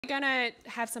We're going to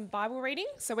have some Bible reading.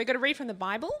 So we're going to read from the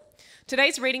Bible.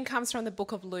 Today's reading comes from the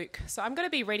book of Luke. So I'm going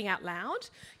to be reading out loud.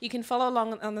 You can follow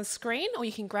along on the screen, or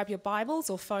you can grab your Bibles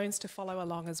or phones to follow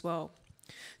along as well.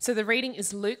 So the reading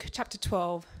is Luke chapter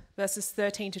 12, verses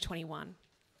 13 to 21.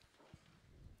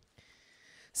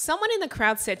 Someone in the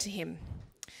crowd said to him,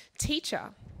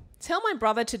 "Teacher, tell my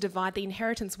brother to divide the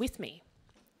inheritance with me."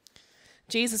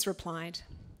 Jesus replied,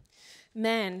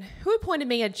 "Man, who appointed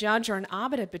me a judge or an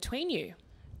arbiter between you?"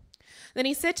 Then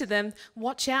he said to them,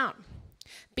 "Watch out.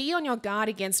 Be on your guard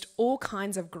against all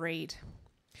kinds of greed.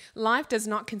 Life does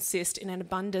not consist in an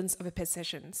abundance of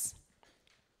possessions."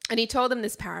 And he told them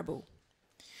this parable.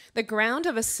 The ground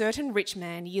of a certain rich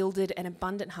man yielded an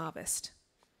abundant harvest.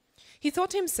 He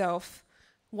thought to himself,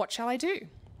 "What shall I do?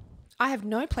 I have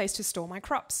no place to store my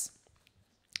crops."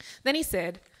 Then he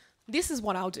said, "This is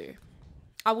what I'll do.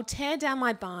 I will tear down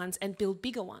my barns and build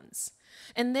bigger ones,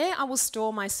 and there I will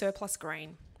store my surplus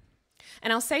grain.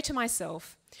 And I'll say to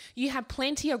myself, you have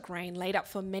plenty of grain laid up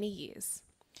for many years.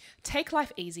 Take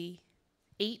life easy,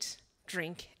 eat,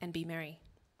 drink, and be merry."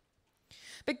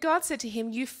 But God said to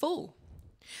him, "You fool,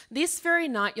 this very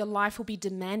night your life will be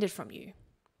demanded from you.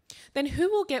 Then who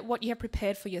will get what you have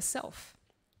prepared for yourself?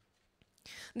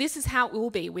 This is how it will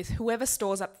be with whoever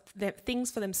stores up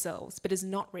things for themselves, but is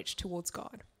not rich towards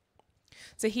God."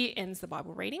 So here ends the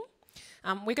Bible reading.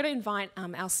 We're going to invite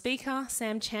our speaker,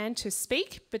 Sam Chan, to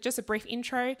speak, but just a brief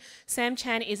intro. Sam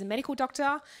Chan is a medical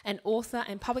doctor, an author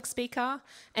and public speaker.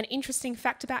 An interesting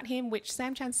fact about him, which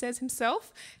Sam Chan says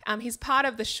himself, he's part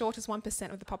of the shortest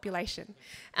 1% of the population.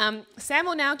 Sam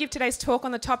will now give today's talk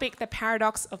on the topic, the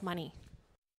paradox of money.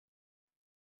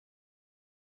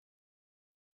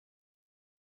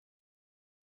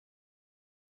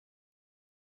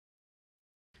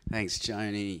 Thanks,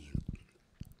 Joni.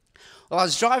 Well, I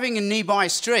was driving in nearby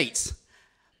streets,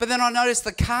 but then I noticed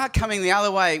the car coming the other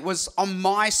way was on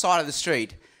my side of the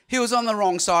street. He was on the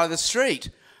wrong side of the street,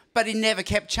 but he never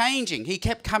kept changing. He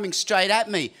kept coming straight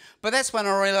at me. But that's when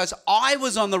I realised I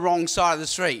was on the wrong side of the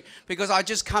street, because I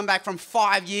just come back from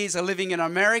 5 years of living in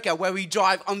America, where we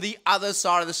drive on the other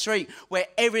side of the street, where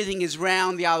everything is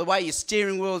round the other way. Your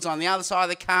steering wheel's on the other side of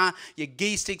the car, your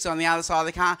gear stick's on the other side of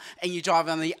the car, and you drive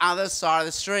on the other side of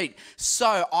the street.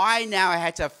 So I now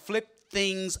had to flip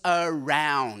things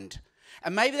around.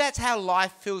 And maybe that's how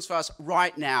life feels for us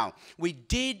right now. We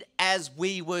did as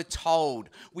we were told.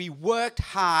 We worked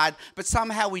hard, but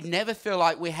somehow we never feel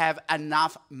like we have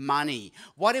enough money.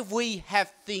 What if we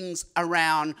have things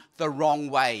around the wrong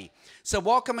way? So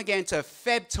welcome again to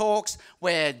Feb Talks,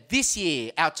 where this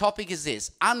year our topic is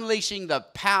this: unleashing the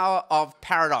power of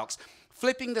paradox.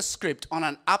 Flipping the script on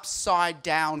an upside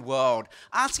down world,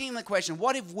 asking the question,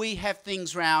 what if we have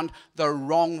things round the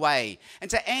wrong way?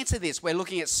 And to answer this, we're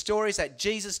looking at stories that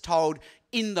Jesus told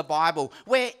in the Bible,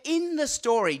 where in the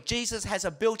story, Jesus has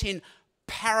a built-in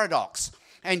paradox.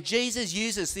 And Jesus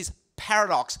uses this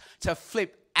paradox to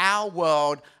flip our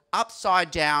world upside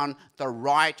down the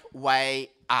right way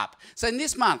up. So in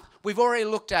this month, we've already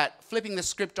looked at flipping the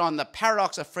script on the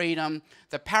paradox of freedom,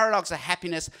 the paradox of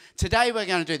happiness. Today we're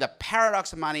going to do the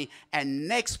paradox of money, and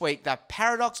next week the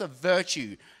paradox of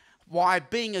virtue, why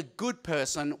being a good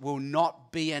person will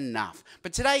not be enough.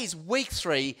 But today is week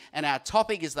 3, and our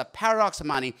topic is the paradox of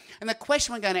money. And the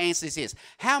question we're going to answer is this: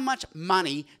 how much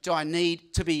money do I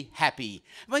need to be happy?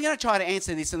 And we're going to try to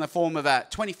answer this in the form of a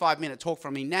 25-minute talk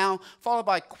from me now, followed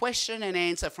by question and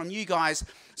answer from you guys.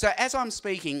 So as I'm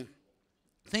speaking,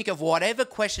 think of whatever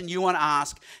question you want to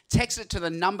ask, text it to the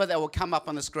number that will come up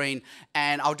on the screen,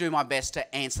 and I'll do my best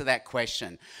to answer that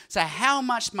question. So how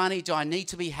much money do I need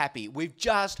to be happy? We've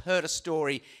just heard a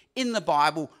story in the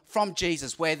Bible from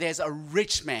Jesus where there's a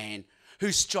rich man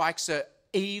who strikes an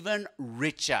even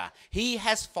richer. He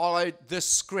has followed the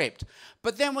script.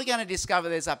 But then we're going to discover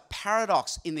there's a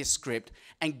paradox in this script,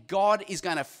 and God is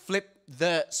going to flip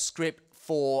the script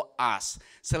for us.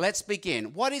 So let's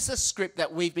begin. What is the script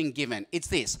that we've been given? It's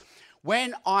this: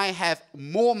 when I have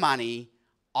more money,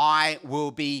 I will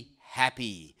be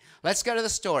happy. Let's go to the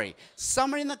story.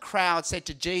 Someone in the crowd said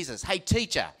to Jesus, "Hey,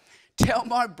 teacher, tell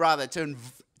my brother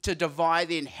to divide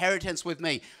the inheritance with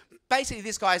me." Basically,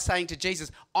 this guy is saying to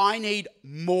Jesus, I need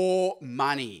more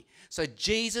money. So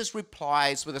Jesus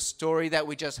replies with a story that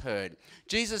we just heard.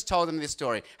 Jesus told them this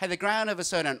story. Hey, the ground of a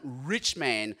certain rich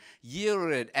man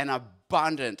yielded an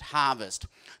abundant harvest.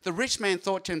 The rich man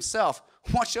thought to himself,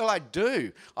 what shall I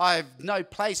do? I have no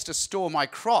place to store my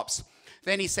crops.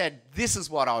 Then he said, this is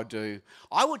what I'll do.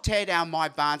 I will tear down my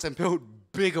barns and build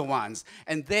bigger ones,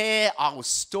 and there I will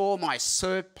store my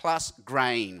surplus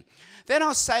grain. Then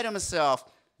I'll say to myself,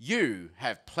 you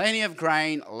have plenty of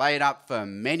grain laid up for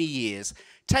many years.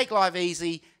 Take life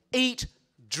easy, eat,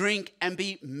 drink, and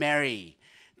be merry.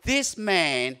 This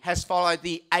man has followed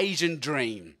the Asian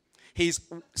dream. He's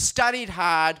studied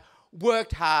hard,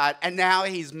 worked hard, and now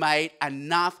he's made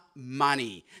enough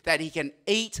money that he can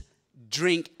eat,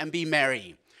 drink, and be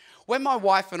merry. When my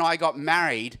wife and I got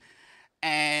married,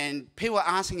 and people were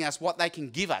asking us what they can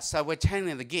give us, so we're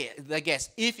telling the guests,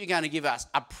 if you're going to give us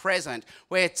a present,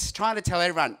 we're trying to tell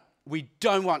everyone, we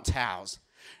don't want towels,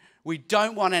 we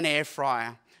don't want an air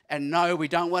fryer, and no, we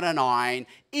don't want an iron.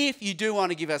 If you do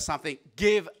want to give us something,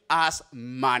 give us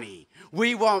money.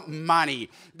 We want money,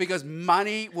 because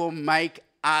money will make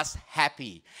us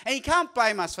happy. And you can't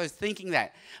blame us for thinking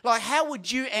that. Like, how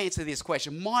would you answer this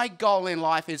question? My goal in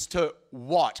life is to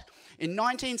what? In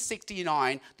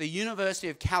 1969, the University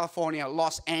of California,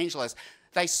 Los Angeles,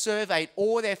 they surveyed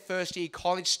all their first-year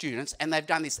college students, and they've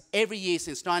done this every year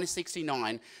since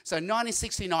 1969. So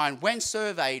 1969, when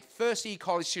surveyed, first-year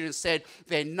college students said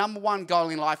their number one goal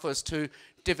in life was to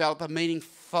develop a meaningful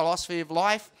philosophy of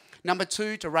life. Number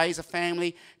 2, to raise a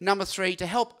family. Number 3, to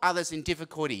help others in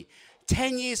difficulty.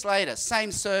 10 years later,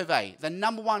 same survey, the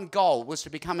number one goal was to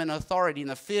become an authority in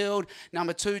the field.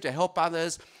 Number 2, to help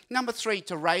others. Number 3,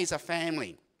 to raise a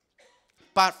family.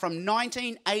 But from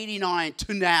 1989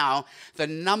 to now, the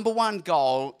number one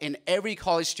goal in every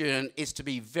college student is to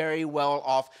be very well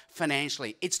off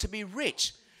financially. It's to be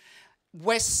rich.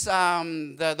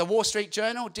 The Wall Street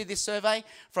Journal did this survey.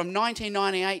 From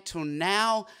 1998 till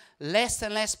now, less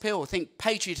and less people think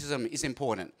patriotism is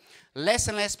important. Less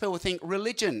and less people think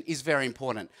religion is very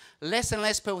important. Less and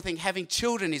less people think having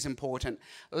children is important.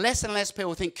 Less and less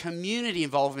people think community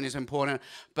involvement is important.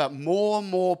 But more and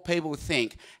more people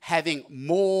think having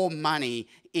more money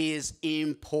is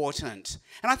important.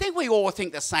 And I think we all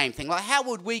think the same thing. Like, how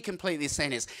would we complete this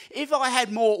sentence? If I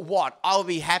had more what, I'll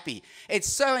be happy. It's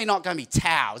certainly not going to be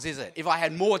towels, is it? If I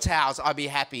had more towels, I'd be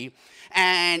happy.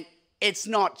 And it's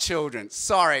not children.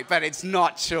 Sorry, but it's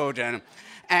not children.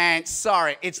 And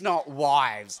sorry, it's not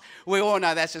wives. We all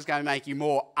know that's just going to make you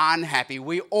more unhappy.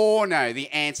 We all know the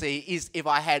answer is if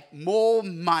I had more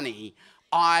money,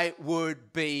 I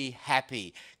would be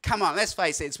happy. Come on, let's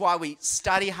face it. It's why we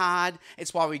study hard.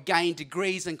 It's why we gain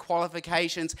degrees and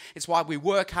qualifications. It's why we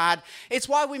work hard. It's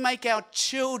why we make our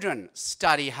children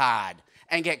study hard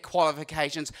and get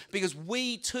qualifications, because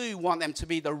we too want them to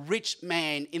be the rich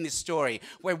man in this story,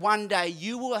 where one day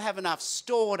you will have enough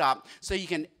stored up so you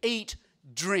can eat,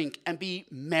 drink, and be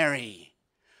merry.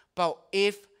 But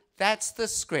if that's the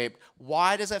script,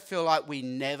 why does it feel like we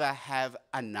never have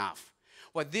enough?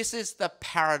 Well, this is the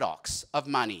paradox of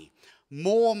money.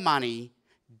 More money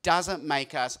doesn't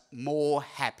make us more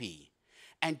happy.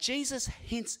 And Jesus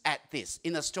hints at this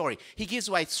in the story. He gives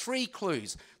away 3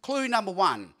 clues. Clue number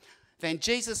 1, then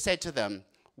Jesus said to them,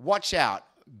 watch out,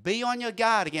 be on your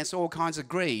guard against all kinds of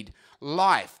greed.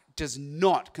 Life does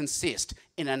not consist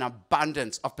in an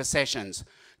abundance of possessions.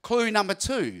 Clue number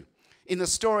 2 in the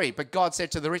story, but God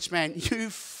said to the rich man, you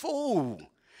fool,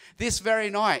 this very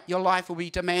night your life will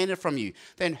be demanded from you.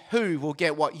 Then who will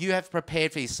get what you have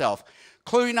prepared for yourself?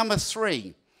 Clue number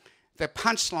 3, the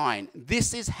punchline,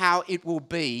 this is how it will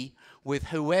be with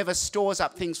whoever stores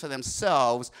up things for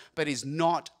themselves but is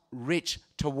not rich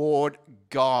toward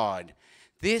God.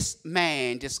 This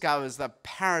man discovers the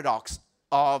paradox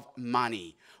of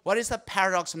money. What is the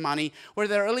paradox of money? Well,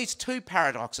 there are at least 2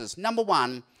 paradoxes. Number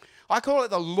 1, I call it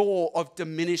the law of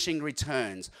diminishing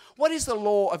returns. What is the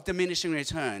law of diminishing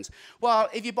returns? Well,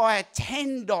 if you buy a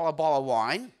 $10 bottle of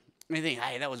wine, and you think,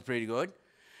 hey, that was pretty good.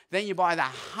 Then you buy the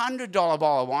 $100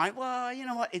 bottle of wine. Well, you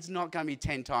know what? It's not going to be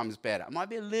 10 times better. It might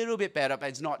be a little bit better, but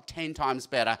it's not 10 times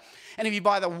better. And if you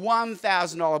buy the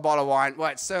 $1,000 bottle of wine,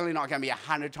 well, it's certainly not going to be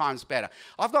 100 times better.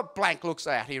 I've got blank looks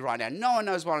out here right now. No one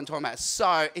knows what I'm talking about.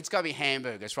 So it's got to be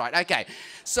hamburgers, right? Okay.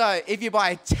 So if you buy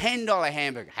a $10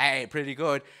 hamburger, hey, pretty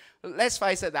good. Let's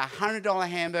face it, the $100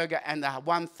 hamburger and the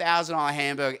 $1,000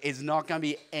 hamburger is not going to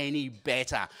be any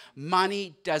better.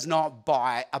 Money does not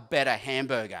buy a better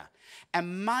hamburger.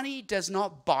 And money does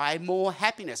not buy more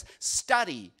happiness.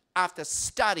 Study after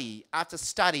study after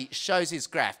study shows this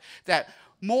graph that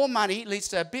more money leads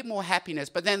to a bit more happiness,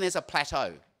 but then there's a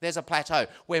plateau. There's a plateau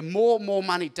where more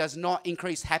money does not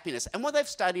increase happiness. And what they've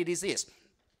studied is this.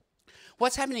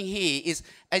 What's happening here is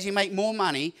as you make more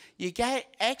money, you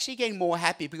actually get more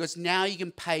happy because now you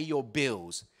can pay your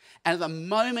bills. And at the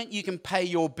moment you can pay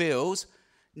your bills,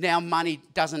 now money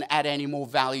doesn't add any more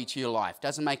value to your life,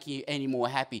 doesn't make you any more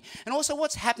happy. And also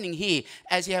what's happening here,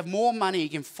 as you have more money, you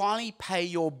can finally pay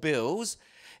your bills.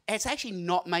 It's actually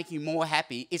not making you more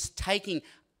happy, it's taking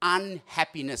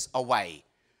unhappiness away.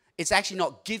 It's actually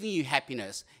not giving you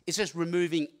happiness, it's just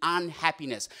removing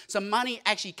unhappiness. So money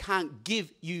actually can't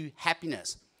give you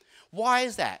happiness. Why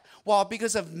is that? Well,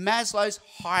 because of Maslow's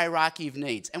hierarchy of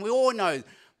needs. And we all know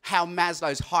how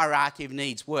Maslow's hierarchy of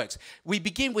needs works. We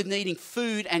begin with needing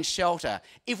food and shelter.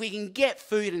 If we can get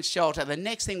food and shelter, the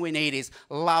next thing we need is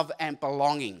love and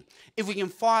belonging. If we can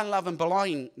find love and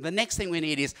belonging, the next thing we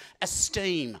need is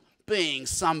esteem, being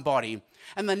somebody.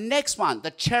 And the next one,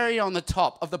 the cherry on the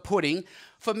top of the pudding,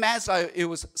 for Maslow, it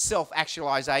was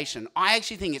self-actualization. I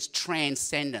actually think it's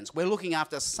transcendence. We're looking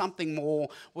after something more.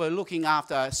 We're looking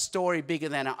after a story bigger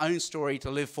than our own story to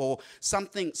live for,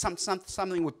 something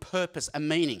with purpose and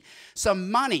meaning. So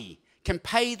money can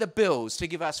pay the bills to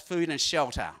give us food and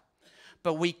shelter,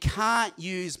 but we can't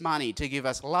use money to give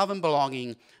us love and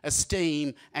belonging,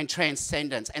 esteem and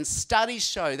transcendence. And studies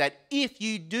show that if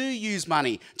you do use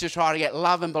money to try to get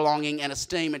love and belonging and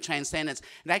esteem and transcendence,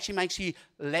 it actually makes you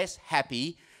less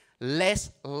happy, less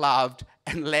loved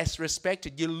and less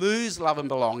respected. You lose love and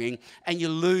belonging and you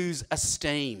lose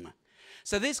esteem.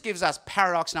 So this gives us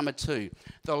paradox number 2,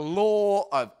 the law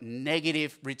of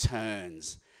negative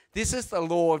returns. This is the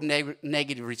law of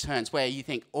negative returns, where you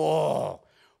think, oh,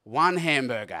 one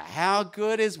hamburger. How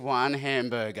good is one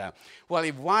hamburger? Well,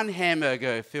 if one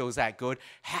hamburger feels that good,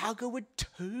 how good would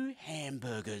 2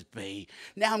 hamburgers be?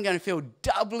 Now I'm going to feel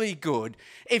doubly good.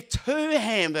 If 2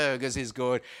 hamburgers is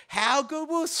good, how good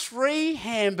will 3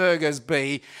 hamburgers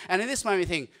be? And in this moment you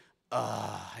think,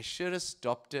 oh, I should have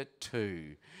stopped at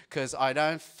 2 because I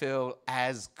don't feel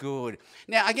as good.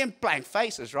 Now, again, blank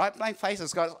faces, right? Blank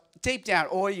faces, guys. Deep down,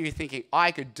 all of you thinking,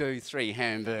 I could do 3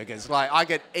 hamburgers. Like, I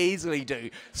could easily do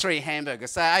 3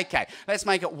 hamburgers. So, okay, let's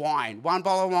make it wine. 1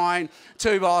 bottle of wine,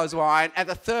 2 bottles of wine. At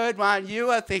the third one, you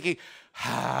are thinking,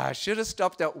 I should have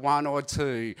stopped at 1 or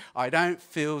 2. I don't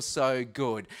feel so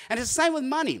good. And it's the same with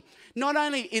money. Not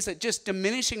only is it just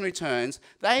diminishing returns,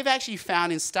 they've actually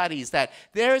found in studies that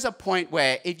there is a point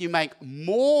where if you make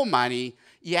more money,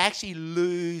 you actually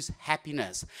lose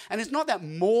happiness. And it's not that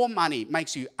more money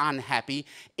makes you unhappy,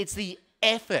 it's the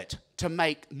effort to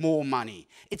make more money.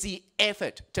 It's the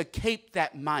effort to keep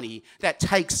that money that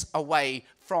takes away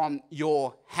from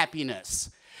your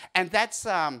happiness. And that's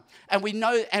and we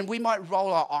know, and we might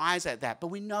roll our eyes at that, but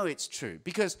we know it's true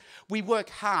because we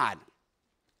work hard.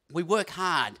 We work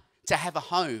hard to have a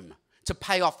home, to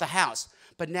pay off the house,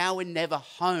 but now we're never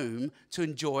home to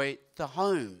enjoy the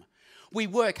home. We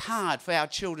work hard for our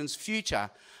children's future,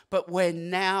 but we're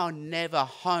now never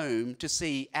home to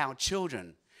see our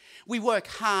children. We work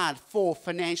hard for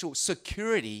financial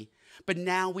security, but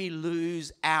now we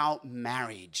lose our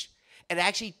marriage. It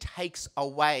actually takes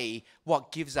away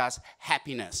what gives us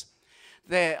happiness.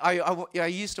 I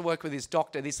used to work with this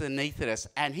doctor, this anaesthetist,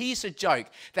 and he used to joke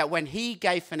that when he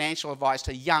gave financial advice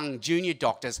to young junior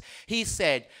doctors, he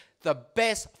said, the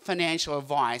best financial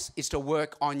advice is to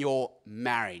work on your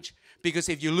marriage. Because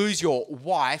if you lose your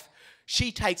wife,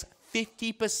 she takes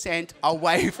 50%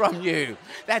 away from you.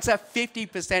 That's a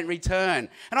 50% return.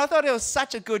 And I thought it was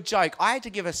such a good joke. I had to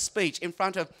give a speech in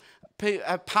front of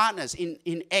partners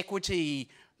in equity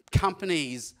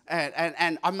companies,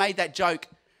 and I made that joke,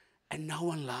 and no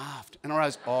one laughed. And I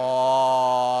was,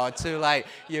 oh, too late.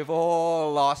 You've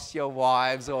all lost your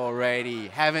wives already,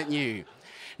 haven't you?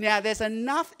 Now, there's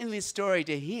enough in this story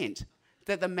to hint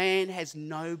that the man has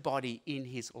nobody in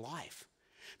his life,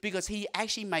 because he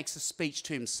actually makes a speech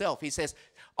to himself. He says,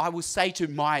 I will say to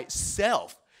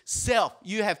myself, self,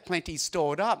 you have plenty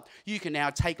stored up. You can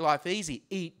now take life easy,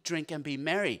 eat, drink, and be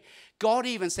merry. God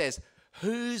even says,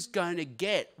 who's going to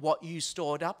get what you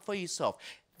stored up for yourself?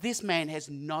 This man has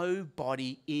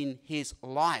nobody in his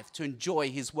life to enjoy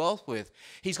his wealth with.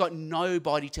 He's got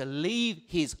nobody to leave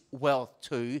his wealth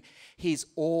to. He's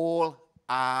all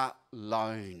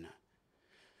alone.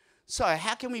 So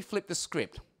how can we flip the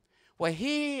script? Well,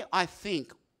 here I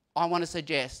think I want to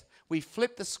suggest we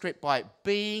flip the script by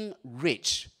being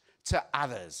rich to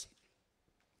others.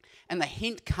 And the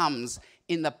hint comes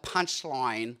in the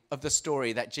punchline of the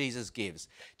story that Jesus gives.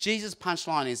 Jesus'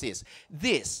 punchline is this.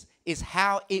 This is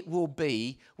how it will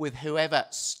be with whoever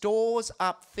stores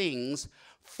up things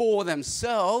for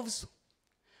themselves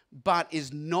but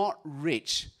is not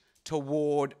rich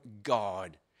toward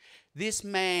God. This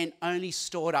man only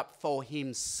stored up for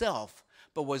himself,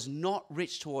 but was not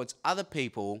rich towards other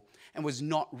people and was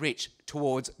not rich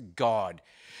towards God.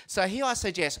 So here I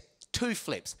suggest 2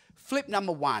 flips. Flip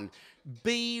number 1,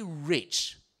 be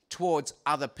rich towards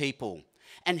other people.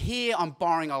 And here I'm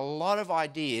borrowing a lot of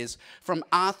ideas from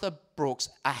Arthur Brooks,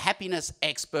 a happiness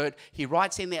expert. He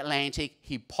writes in The Atlantic,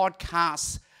 he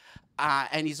podcasts,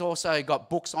 and he's also got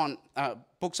books on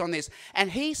this.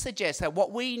 And he suggests that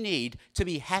what we need to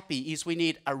be happy is we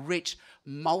need a rich,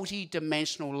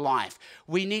 multi-dimensional life.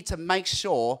 We need to make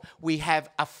sure we have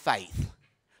a faith.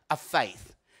 a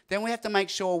faith. Then we have to make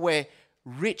sure we're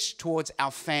rich towards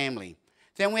our family.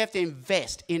 Then we have to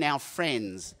invest in our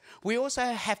friends. We also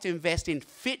have to invest in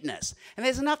fitness. And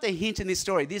there's enough to hint in this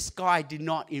story. This guy did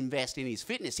not invest in his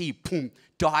fitness. He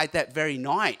died that very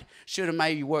night. Should have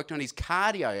maybe worked on his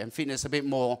cardio and fitness a bit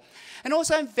more. And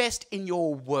also invest in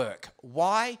your work.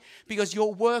 Why? Because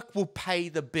your work will pay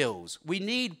the bills. We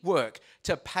need work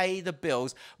to pay the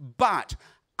bills. But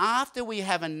after we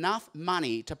have enough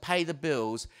money to pay the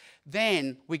bills,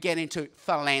 then we get into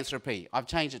philanthropy. I've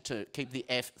changed it to keep the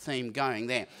F theme going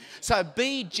there. So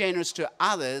be generous to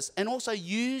others and also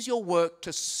use your work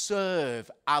to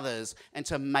serve others and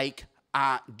to make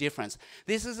a difference.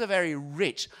 This is a very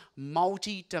rich,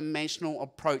 multi-dimensional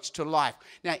approach to life.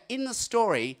 Now, in the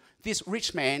story, this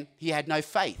rich man, he had no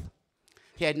faith.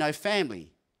 He had no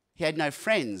family. He had no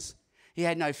friends. He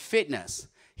had no fitness.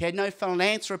 He had no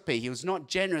philanthropy. He was not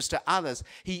generous to others.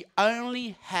 He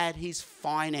only had his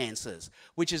finances,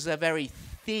 which is a very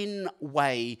thin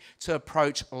way to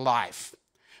approach life.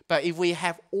 But if we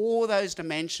have all those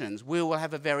dimensions, we will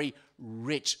have a very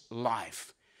rich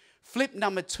life. Flip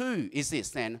number 2 is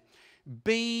this then.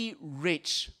 Be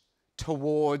rich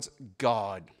towards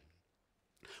God.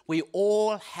 We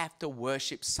all have to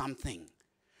worship something.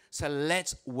 So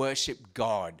let's worship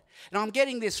God. And I'm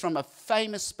getting this from a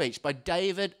famous speech by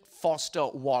David Foster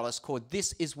Wallace called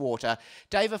This Is Water.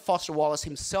 David Foster Wallace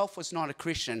himself was not a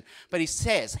Christian, but he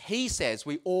says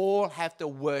we all have to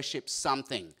worship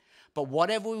something. But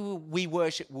whatever we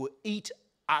worship will eat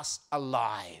us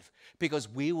alive because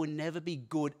we will never be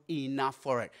good enough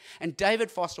for it. And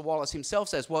David Foster Wallace himself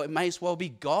says, well, it may as well be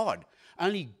God.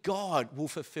 Only God will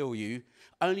fulfill you.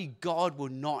 Only God will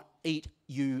not eat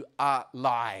you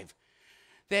alive.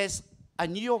 There's a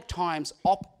New York Times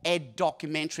op-ed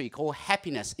documentary called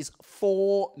Happiness is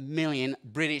 4 million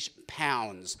British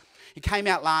pounds. It came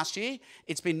out last year.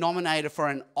 It's been nominated for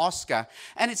an Oscar.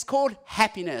 And it's called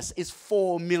Happiness is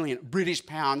 4 million British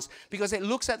pounds because it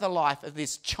looks at the life of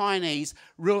this Chinese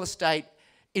real estate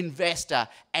investor,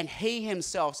 and he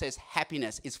himself says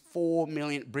happiness is 4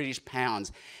 million British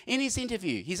pounds. In his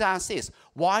interview, he's asked this,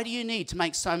 why do you need to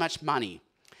make so much money?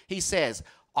 He says,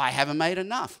 I haven't made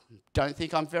enough. Don't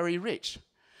think I'm very rich.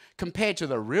 Compared to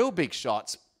the real big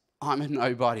shots, I'm a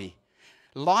nobody.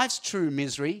 Life's true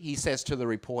misery, he says to the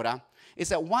reporter, is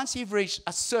that once you've reached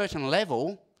a certain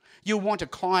level, you'll want to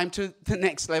climb to the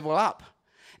next level up.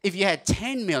 If you had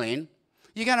 10 million,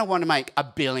 you're going to want to make a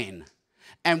billion.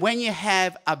 And when you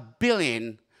have a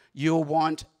billion, you'll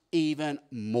want even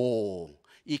more.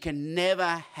 You can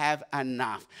never have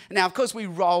enough. Now, of course, we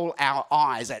roll our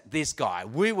eyes at this guy.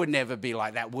 We would never be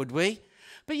like that, would we?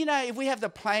 But, you know, if we have the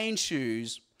plain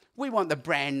shoes, we want the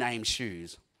brand name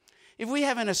shoes. If we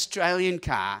have an Australian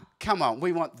car, come on,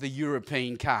 we want the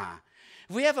European car.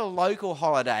 If we have a local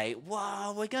holiday,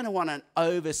 well, we're going to want an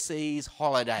overseas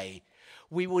holiday.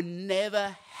 We will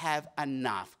never have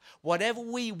enough. Whatever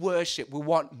we worship, we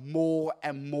want more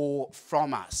and more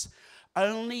from us.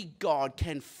 Only God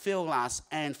can fill us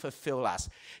and fulfill us.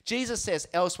 Jesus says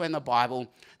elsewhere in the Bible,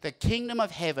 the kingdom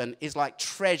of heaven is like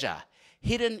treasure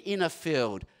hidden in a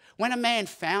field. When a man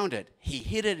found it, he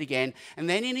hid it again, and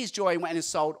then in his joy went and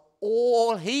sold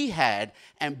all he had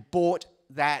and bought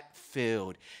that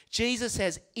field. Jesus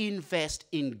says, invest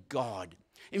in God.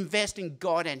 Invest in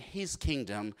God and his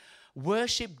kingdom.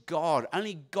 Worship God.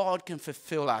 Only God can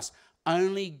fulfill us.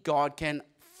 Only God can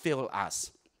fill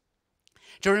us.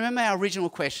 Do you remember our original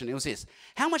question? It was this: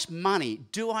 how much money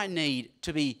do I need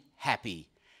to be happy?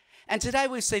 And today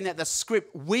we've seen that the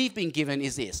script we've been given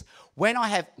is this: when I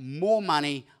have more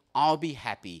money, I'll be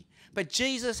happy. But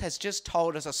Jesus has just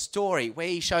told us a story where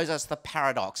he shows us the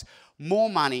paradox. More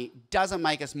money doesn't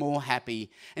make us more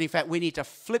happy. And in fact, we need to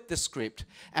flip the script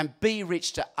and be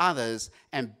rich to others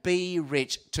and be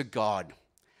rich to God.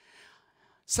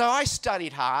 So I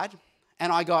studied hard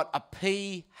and I got a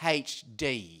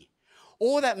PhD.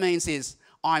 All that means is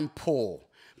I'm poor.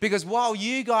 Because while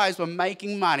you guys were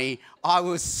making money, I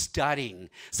was studying.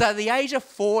 So at the age of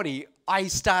 40, I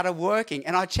started working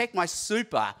and I checked my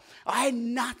super. I had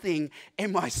nothing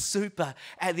in my super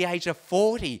at the age of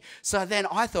 40. So then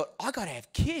I thought, I got to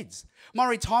have kids. My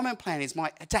retirement plan is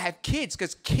to have kids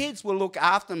because kids will look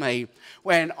after me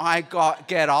when I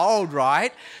get old,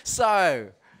 right? So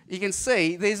you can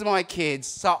see, these are my kids.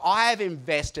 So I have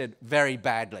invested very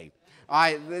badly.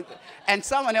 And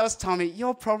someone else told me,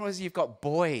 your problem is you've got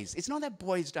boys. It's not that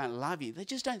boys don't love you. They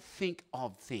just don't think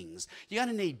of things. You're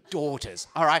going to need daughters,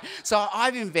 all right? So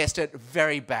I've invested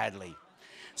very badly.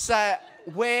 So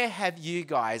where have you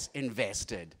guys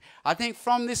invested? I think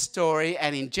from this story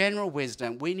and in general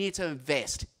wisdom, we need to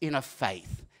invest in a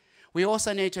faith. We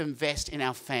also need to invest in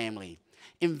our family,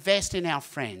 invest in our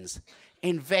friends,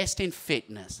 invest in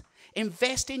fitness,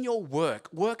 invest in your work.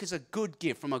 Work is a good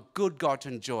gift from a good God to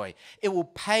enjoy. It will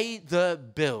pay the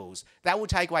bills. That will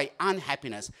take away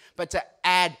unhappiness. But to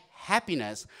add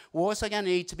happiness, we're also going to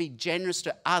need to be generous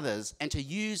to others and to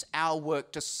use our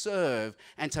work to serve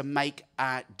and to make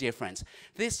a difference.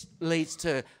 This leads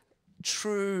to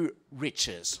true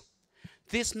riches.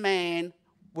 This man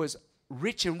was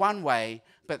rich in one way,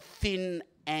 but thin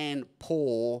and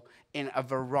poor in a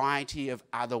variety of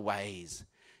other ways.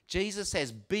 Jesus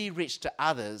says, be rich to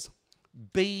others,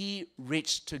 be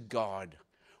rich to God.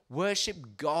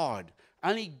 Worship God.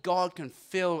 Only God can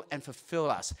fill and fulfill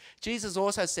us. Jesus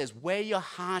also says, where your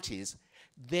heart is,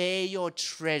 there your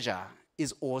treasure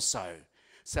is also.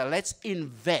 So let's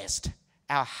invest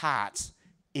our hearts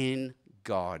in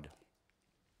God.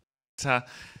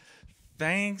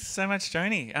 Thanks so much,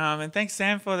 Joni. And thanks,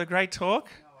 Sam, for the great talk.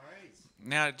 No worries.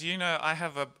 Now, do you know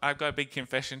I've got a big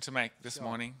confession to make this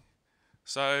morning.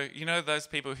 So, you know those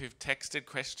people who've texted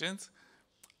questions?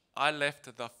 I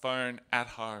left the phone at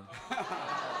home.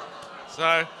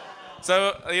 So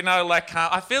you know, like,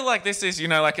 I feel like this is, you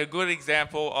know, like a good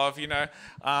example of, you know,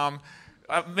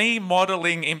 me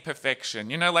modeling imperfection.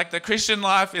 You know, like the Christian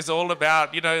life is all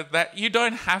about, you know, that you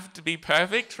don't have to be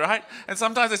perfect, right? And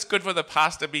sometimes it's good for the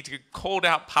pastor to be called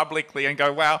out publicly and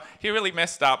go, wow, he really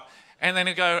messed up. And then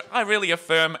you go, I really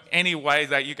affirm any way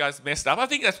that you guys messed up. I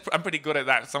think I'm pretty good at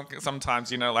that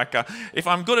sometimes, you know, like if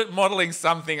I'm good at modeling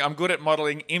something, I'm good at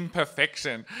modeling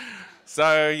imperfection.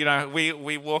 So, you know,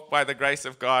 we walk by the grace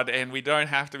of God and we don't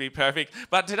have to be perfect.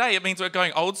 But today it means we're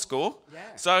going old school.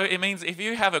 Yeah. So it means if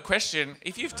you have a question,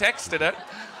 if you've texted it,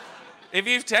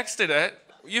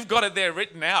 you've got it there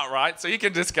written out, right? So you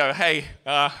can just go, hey,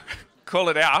 call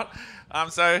it out.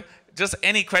 So just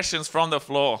any questions from the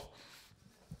floor.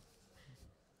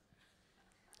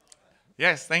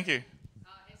 Yes, thank you.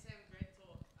 Hey Sam, great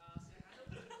talk. Sam,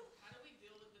 how do we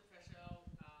deal with the pressure from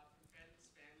friends,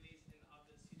 families, and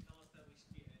others who tell us that we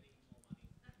should be earning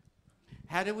more money?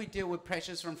 How do we deal with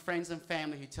pressures from friends and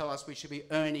family who tell us we should be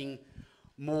earning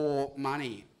more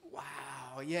money?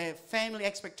 Wow, yeah, family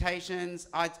expectations.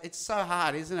 It's so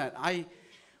hard, isn't it?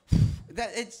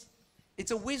 It's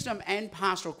a wisdom and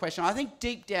pastoral question. I think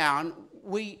deep down,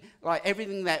 we like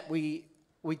everything that we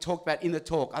talked about in the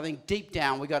talk. I think deep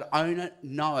down we got to own it,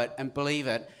 know it, and believe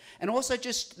it. And also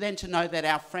just then to know that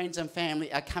our friends and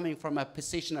family are coming from a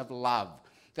position of love,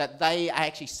 that they are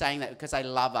actually saying that because they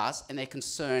love us and they're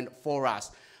concerned for us.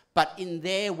 But in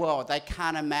their world, they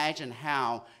can't imagine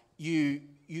how you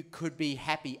could be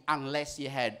happy unless you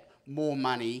had more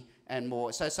money and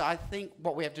more. So I think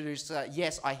what we have to do is say,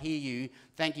 yes, I hear you.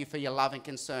 Thank you for your love and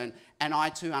concern. And I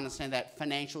too understand that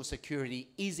financial security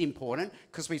is important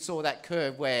because we saw that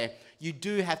curve where you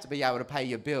do have to be able to pay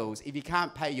your bills. If you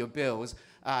can't pay your bills,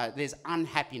 there's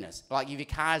unhappiness. Like if your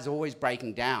car is always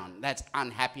breaking down, that's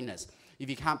unhappiness. If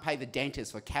you can't pay the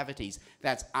dentist for cavities,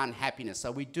 that's unhappiness.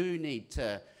 So we do need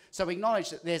to, so we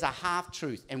acknowledge that there's a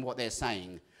half-truth in what they're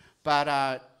saying.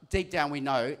 But deep down we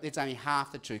know it's only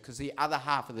half the truth because the other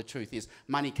half of the truth is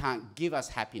money can't give us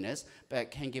happiness, but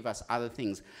it can give us other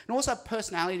things. And also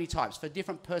personality types. For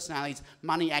different personalities,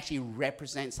 money actually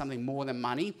represents something more than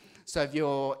money. So if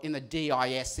you're in the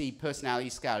DISC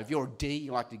personality scale, if you're a D,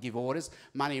 you like to give orders,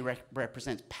 money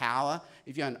represents power.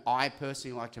 If you're an I person,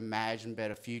 you like to imagine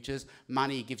better futures.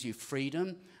 Money gives you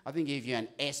freedom. I think if you're an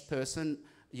S person,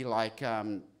 you like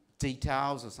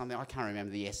details or something. I can't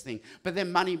remember the S thing. But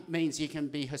then money means you can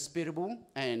be hospitable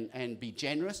and be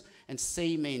generous. And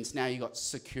C means now you've got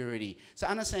security. So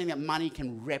understanding that money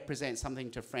can represent something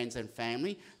to friends and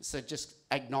family. So just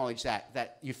acknowledge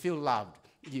that you feel loved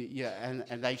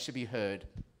and they should be heard.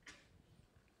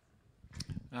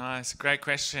 Nice, great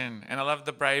question. And I love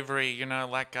the bravery, you know,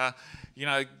 like, you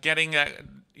know, getting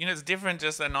you know, it's different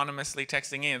just anonymously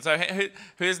texting in. So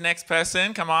who's next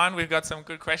person? Come on, we've got some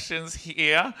good questions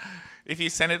here. If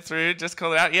you send it through, just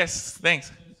call it out. Yes,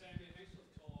 thanks.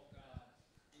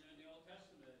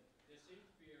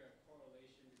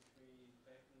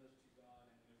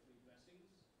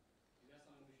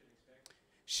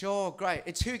 Sure, great.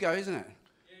 It's Hugo, isn't it?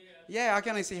 Yeah, I can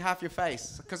only see half your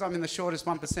face because I'm in the shortest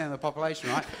 1% of the population,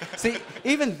 right? See,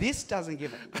 even this doesn't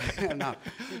give it. No,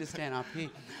 you just stand up here.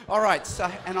 All right,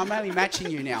 so, and I'm only matching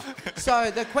you now.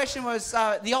 So the question was,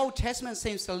 the Old Testament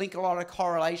seems to link a lot of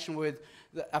correlation with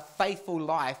a faithful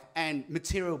life and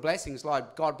material blessings,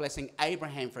 like God blessing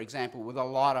Abraham, for example, with a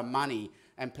lot of money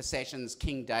and possessions,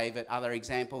 King David, other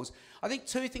examples. I think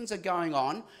two things are going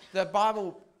on. The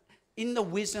Bible, in the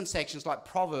wisdom sections like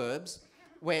Proverbs,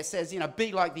 where it says,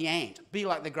 be like the ant, be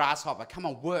like the grasshopper, come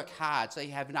on, work hard so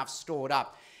you have enough stored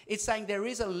up. It's saying there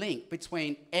is a link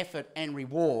between effort and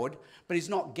reward, but it's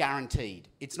not guaranteed.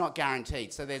 It's not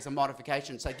guaranteed. So there's a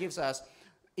modification. So it gives us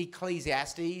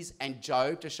Ecclesiastes and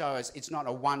Job to show us it's not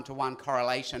a one-to-one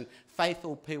correlation.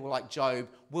 Faithful people like Job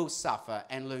will suffer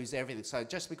and lose everything. So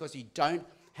just because you don't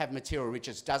have material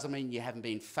riches doesn't mean you haven't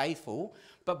been faithful.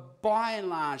 But by and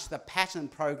large, the pattern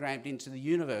programmed into the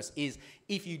universe is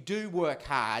if you do work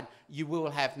hard, you will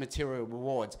have material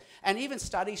rewards. And even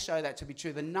studies show that to be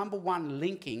true. The number one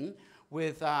linking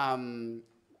with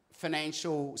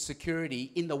financial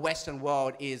security in the Western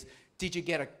world is, did you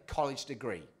get a college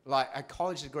degree? Like a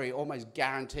college degree almost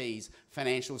guarantees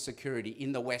financial security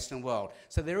in the Western world.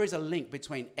 So there is a link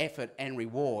between effort and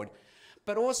reward.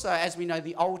 But also, as we know,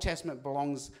 the Old Testament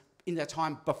belongs in the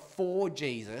time before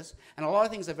Jesus, and a lot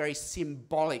of things are very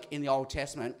symbolic in the Old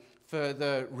Testament for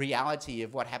the reality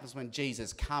of what happens when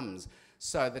Jesus comes.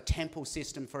 So the temple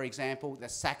system, for example, the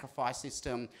sacrifice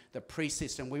system, the priest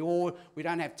system, we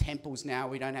don't have temples now,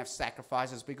 we don't have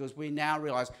sacrifices, because we now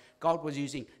realize God was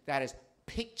using that as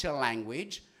picture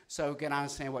language so we can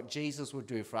understand what Jesus would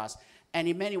do for us. And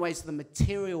in many ways, the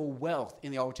material wealth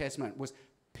in the Old Testament was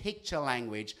picture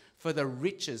language for the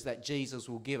riches that Jesus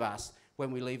will give us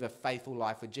when we live a faithful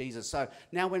life with Jesus. So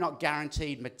now we're not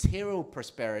guaranteed material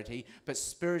prosperity, but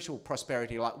spiritual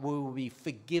prosperity, like we will be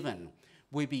forgiven.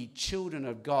 We be children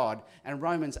of God. And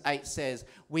Romans 8 says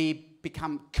we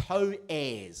become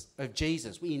co-heirs of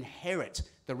Jesus. We inherit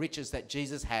the riches that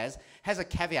Jesus has a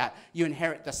caveat. You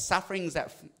inherit the sufferings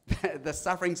the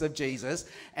sufferings of Jesus,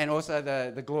 and also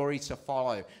the glories to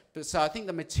follow. So I think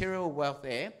the material wealth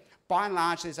there, by and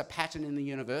large, there's a pattern in the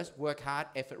universe: work hard,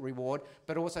 effort, reward,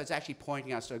 but also it's actually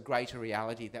pointing us to a greater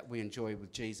reality that we enjoy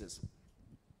with Jesus.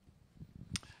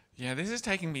 Yeah, this is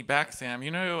taking me back, Sam.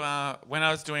 When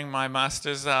I was doing my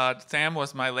master's, Sam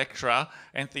was my lecturer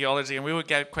in theology, and we would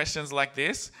get questions like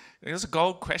this. These are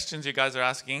gold questions you guys are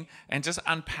asking, and just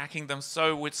unpacking them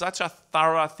with such a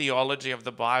thorough theology of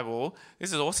the Bible.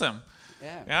 This is awesome.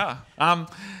 Yeah.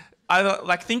 I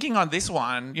like thinking on this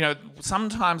one.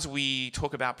 Sometimes we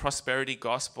talk about prosperity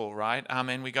gospel, right?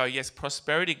 And we go, yes,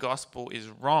 prosperity gospel is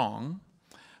wrong,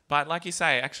 but like you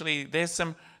say, actually, there's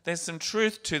some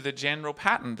truth to the general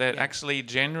pattern that actually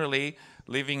generally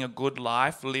living a good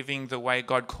life, living the way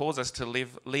God calls us to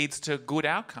live, leads to good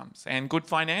outcomes and good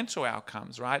financial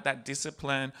outcomes, right? That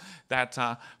discipline, that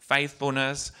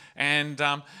faithfulness, and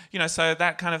so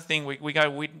that kind of thing. We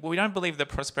don't believe the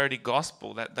prosperity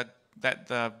gospel, that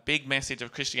the big message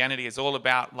of Christianity is all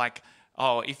about, like,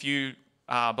 if you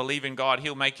believe in God,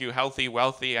 He'll make you healthy,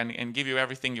 wealthy, and give you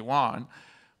everything you want.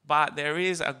 But there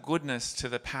is a goodness to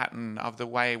the pattern of the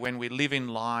way when we live in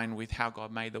line with how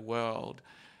God made the world,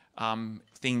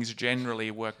 things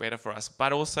generally work better for us.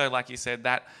 But also, like you said,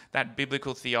 that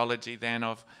biblical theology then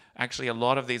of actually a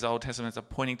lot of these Old Testaments are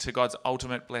pointing to God's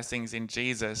ultimate blessings in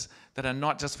Jesus that are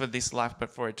not just for this life but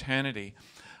for eternity.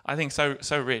 I think so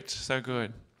rich, so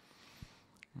good.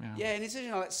 Yeah, and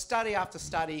it's study after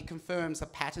study confirms the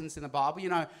patterns in the Bible.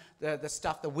 The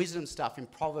stuff, the wisdom stuff in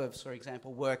Proverbs, for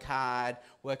example, work hard,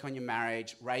 work on your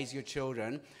marriage, raise your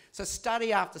children. So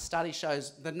study after study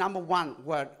shows the number one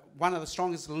of the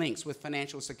strongest links with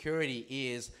financial security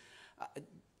is,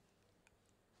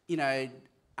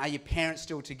 are your parents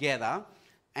still together?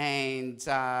 And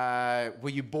were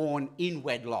you born in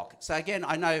wedlock? So again,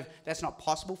 I know that's not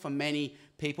possible for many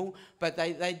people, but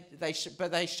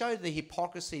they show the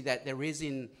hypocrisy that there is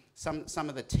in some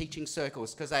of the teaching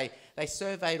circles, because they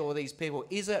surveyed all these people.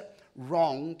 Is it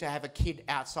wrong to have a kid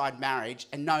outside marriage?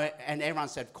 And everyone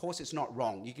said, of course it's not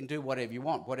wrong. You can do whatever you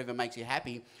want, whatever makes you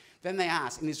happy. Then they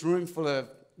asked, in this room full of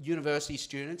university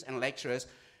students and lecturers,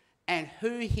 and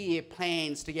who here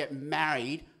plans to get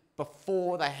married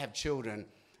before they have children?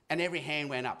 And every hand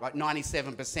went up, like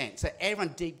 97%. So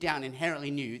everyone deep down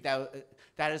inherently knew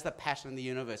that is the pattern of the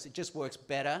universe. It just works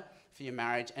better for your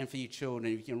marriage and for your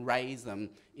children. You can raise them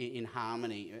in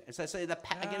harmony. So the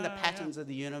patterns of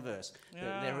the universe.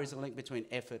 There is a link between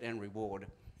effort and reward.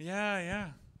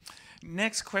 Yeah.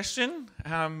 Next question.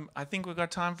 I think we've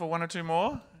got time for one or two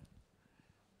more.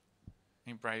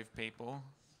 Any brave people?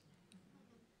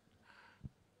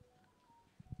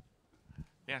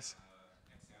 Yes.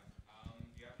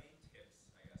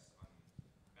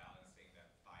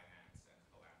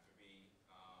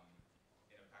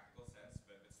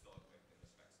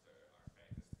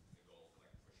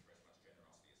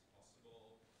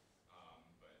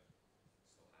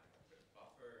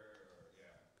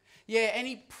 Yeah,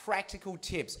 any practical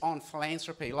tips on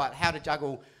philanthropy, like how to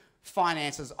juggle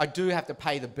finances? I do have to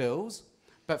pay the bills,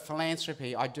 But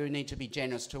philanthropy, I do need to be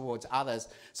generous towards others.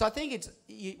 So I think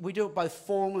we do it both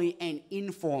formally and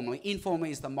informally.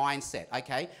 Informally is the mindset,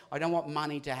 okay? I don't want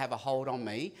money to have a hold on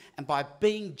me. And by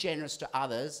being generous to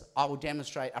others, I will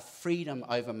demonstrate a freedom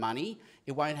over money.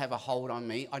 It won't have a hold on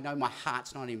me. I know my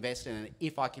heart's not invested in it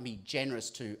if I can be generous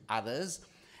to others.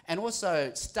 And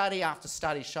also, study after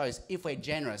study shows if we're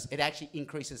generous, it actually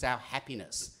increases our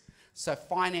happiness. So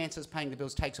finances, paying the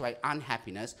bills, takes away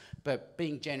unhappiness, but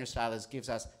being generous to others gives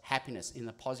us happiness in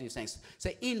the positive sense. So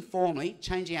informally,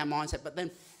 changing our mindset, but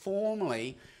then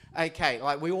formally, okay,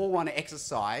 like we all want to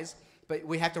exercise, but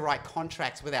we have to write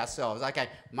contracts with ourselves. Okay,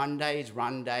 Monday's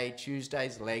run day,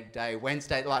 Tuesday's leg day,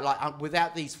 Wednesday,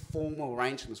 without these formal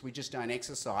arrangements, we just don't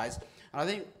exercise. And I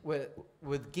think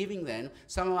with giving then,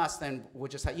 some of us then will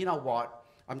just say, you know what,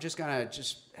 I'm just going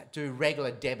to do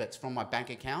regular debits from my bank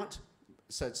account.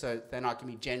 So then I can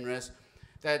be generous.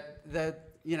 The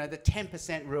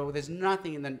 10% rule, there's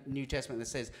nothing in the New Testament that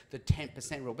says the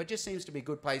 10% rule, but it just seems to be a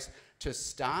good place to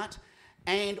start.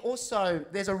 And also,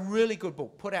 there's a really good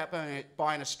book put out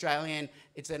by an Australian.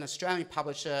 It's an Australian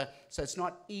publisher, so it's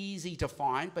not easy to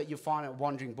find, but you'll find it at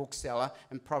Wandering Bookseller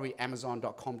and probably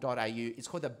amazon.com.au. It's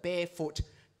called The Barefoot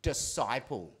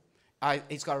Disciple.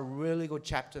 It's got a really good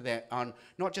chapter there on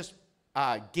not just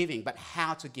giving, but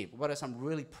how to give. What are some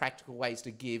really practical ways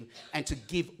to give and to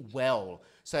give well?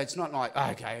 So it's not like,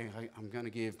 okay, I'm going to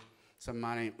give some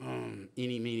money,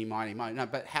 eeny, meeny, miny, miny. No,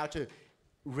 but how to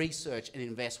research and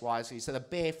invest wisely. So The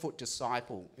Barefoot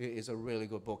Disciple is a really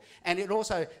good book. And it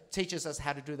also teaches us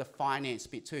how to do the finance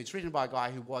bit too. It's written by a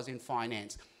guy who was in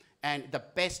finance. And the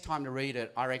best time to read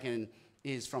it, I reckon,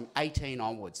 is from 18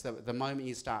 onwards, the moment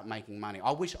you start making money.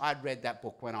 I wish I'd read that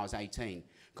book when I was 18,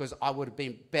 because I would have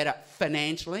been better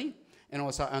financially and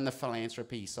also on the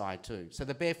philanthropy side too. So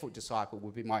The Barefoot Disciple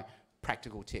would be my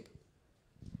practical tip.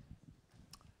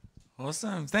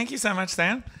 Awesome. Thank you so much,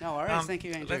 Sam. No worries. Thank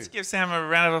you, Andrew. Let's give Sam a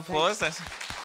round of applause.